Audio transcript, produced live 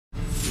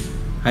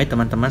Hai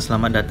teman-teman,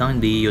 selamat datang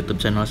di YouTube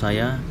channel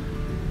saya.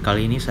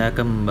 Kali ini saya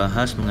akan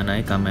membahas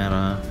mengenai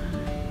kamera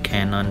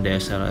Canon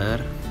DSLR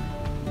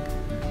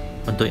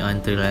untuk yang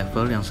entry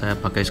level yang saya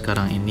pakai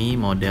sekarang ini,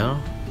 model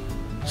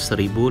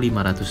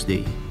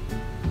 1500D.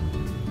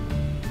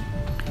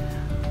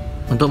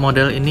 Untuk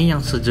model ini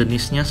yang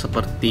sejenisnya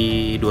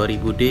seperti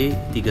 2000D,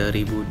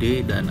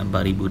 3000D, dan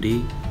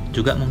 4000D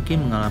juga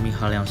mungkin mengalami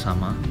hal yang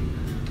sama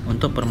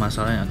untuk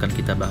permasalahan yang akan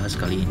kita bahas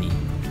kali ini.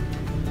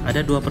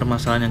 Ada dua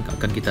permasalahan yang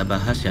akan kita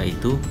bahas,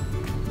 yaitu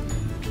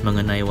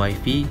mengenai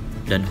WiFi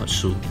dan hot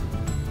shoe.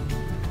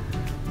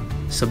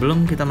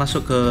 Sebelum kita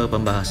masuk ke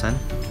pembahasan,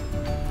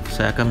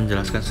 saya akan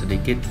menjelaskan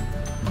sedikit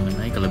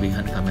mengenai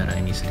kelebihan kamera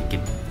ini sedikit.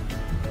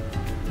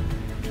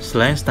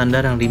 Selain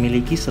standar yang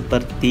dimiliki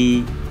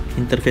seperti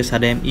interface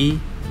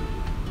HDMI,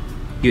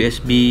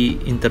 USB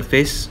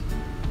interface,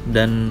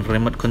 dan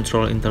remote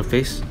control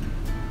interface,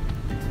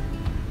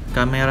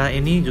 kamera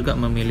ini juga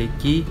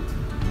memiliki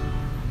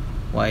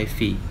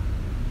WiFi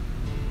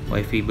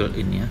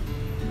built-in ya.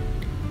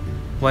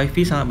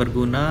 WiFi sangat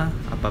berguna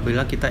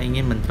apabila kita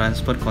ingin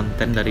mentransfer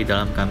konten dari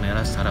dalam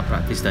kamera secara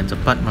praktis dan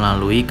cepat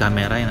melalui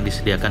kamera yang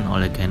disediakan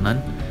oleh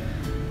Canon,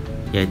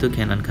 yaitu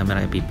Canon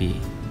kamera APP.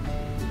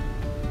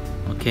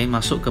 Oke,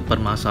 masuk ke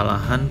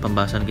permasalahan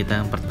pembahasan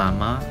kita yang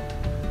pertama,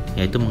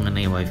 yaitu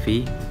mengenai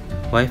WiFi.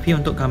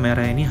 WiFi untuk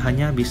kamera ini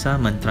hanya bisa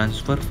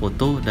mentransfer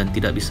foto dan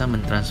tidak bisa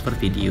mentransfer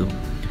video.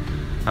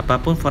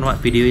 Apapun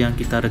format video yang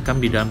kita rekam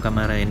di dalam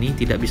kamera ini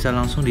tidak bisa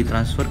langsung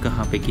ditransfer ke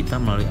HP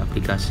kita melalui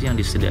aplikasi yang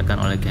disediakan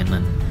oleh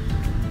Canon.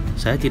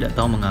 Saya tidak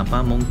tahu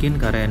mengapa, mungkin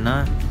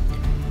karena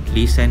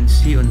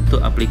lisensi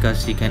untuk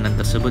aplikasi Canon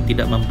tersebut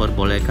tidak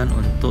memperbolehkan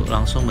untuk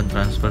langsung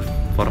mentransfer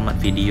format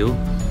video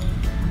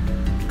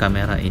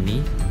kamera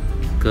ini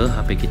ke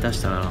HP kita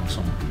secara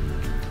langsung.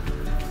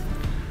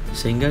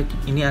 Sehingga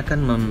ini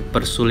akan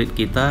mempersulit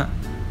kita,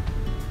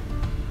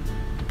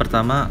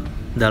 pertama,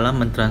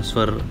 dalam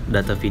mentransfer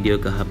data video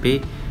ke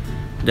HP,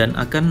 dan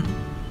akan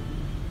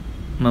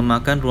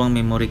memakan ruang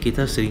memori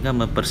kita sehingga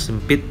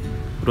mempersempit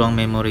ruang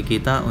memori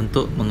kita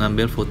untuk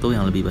mengambil foto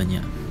yang lebih banyak.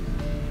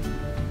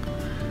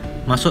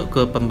 Masuk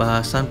ke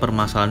pembahasan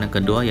permasalahan yang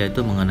kedua,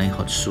 yaitu mengenai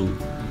hot shoe.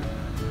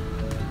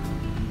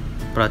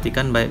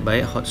 Perhatikan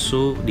baik-baik hot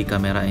shoe di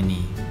kamera ini.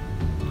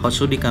 Hot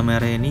shoe di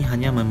kamera ini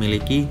hanya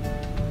memiliki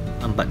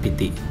 4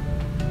 titik.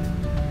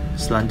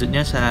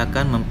 Selanjutnya saya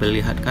akan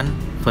memperlihatkan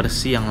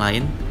versi yang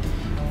lain,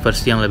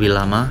 versi yang lebih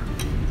lama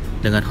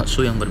dengan hot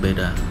shoe yang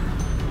berbeda.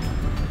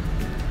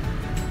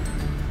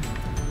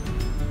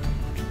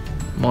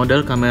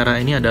 Model kamera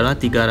ini adalah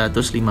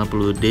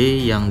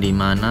 350D, yang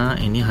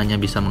dimana ini hanya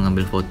bisa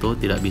mengambil foto,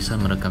 tidak bisa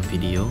merekam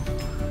video.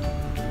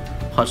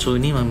 Hot shoe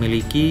ini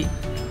memiliki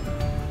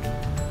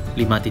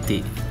 5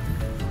 titik.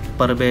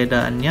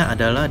 Perbedaannya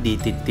adalah di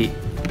titik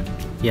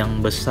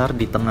yang besar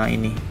di tengah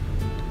ini,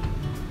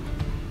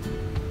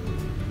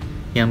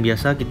 yang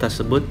biasa kita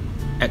sebut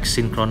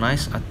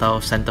X-synchronize atau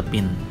center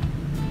pin.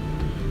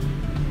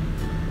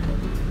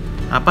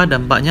 Apa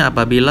dampaknya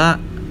apabila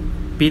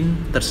pin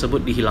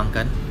tersebut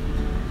dihilangkan?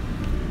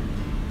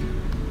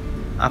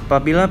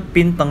 Apabila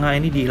pin tengah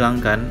ini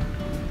dihilangkan,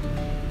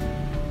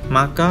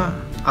 maka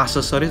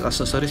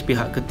aksesoris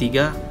pihak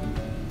ketiga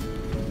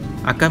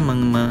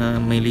akan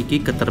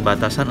memiliki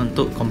keterbatasan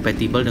untuk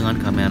kompatibel dengan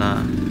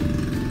kamera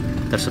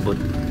tersebut.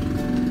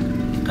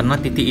 Karena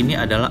titik ini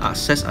adalah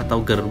akses atau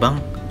gerbang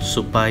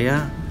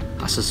supaya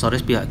aksesoris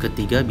pihak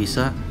ketiga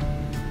bisa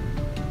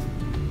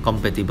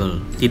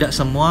kompatibel. Tidak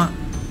semua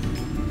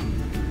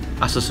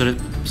aksesoris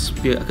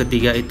pihak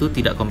ketiga itu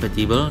tidak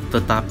kompatibel,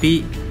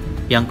 tetapi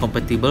yang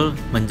kompatibel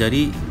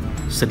menjadi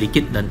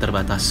sedikit dan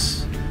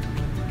terbatas.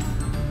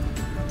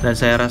 Dan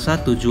saya rasa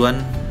tujuan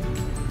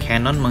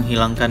Canon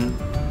menghilangkan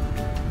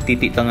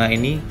titik tengah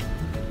ini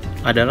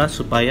adalah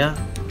supaya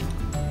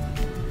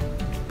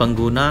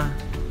pengguna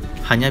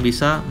hanya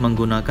bisa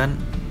menggunakan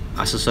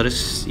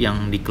aksesoris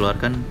yang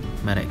dikeluarkan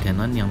merek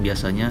Canon yang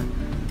biasanya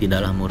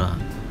tidaklah murah,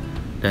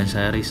 dan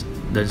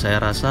saya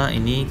rasa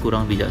ini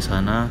kurang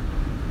bijaksana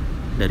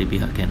dari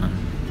pihak Canon.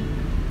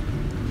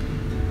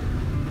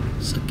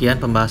 Sekian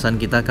pembahasan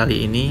kita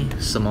kali ini,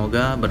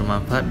 semoga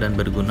bermanfaat dan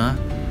berguna,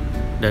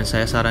 dan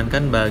saya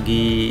sarankan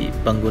bagi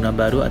pengguna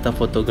baru atau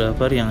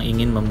fotografer yang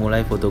ingin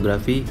memulai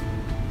fotografi,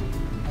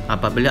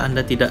 apabila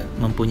Anda tidak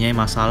mempunyai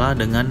masalah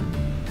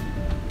dengan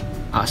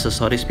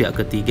aksesoris pihak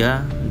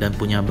ketiga dan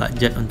punya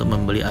budget untuk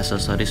membeli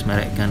aksesoris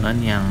merek Canon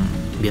yang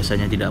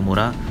biasanya tidak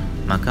murah,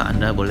 maka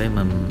Anda boleh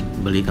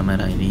membeli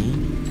kamera ini,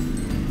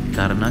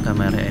 karena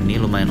kamera ini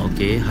lumayan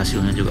oke,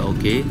 hasilnya juga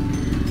oke.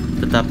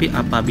 Tetapi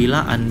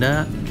apabila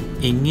Anda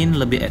ingin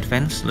lebih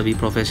advance, lebih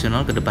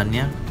profesional ke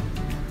depannya,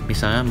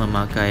 misalnya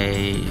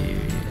memakai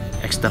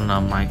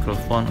external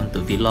microphone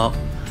untuk vlog,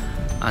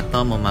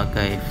 atau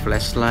memakai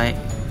flashlight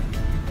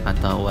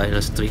atau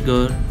wireless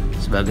trigger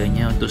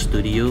sebagainya untuk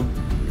studio,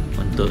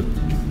 untuk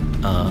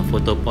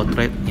foto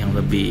portrait yang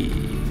lebih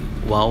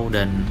wow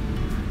dan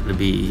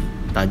lebih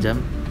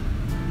tajam,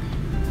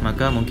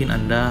 maka mungkin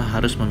Anda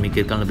harus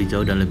memikirkan lebih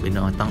jauh dan lebih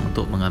matang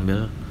untuk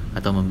mengambil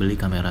atau membeli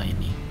kamera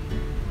ini.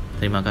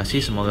 Terima kasih,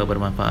 semoga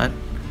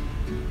bermanfaat.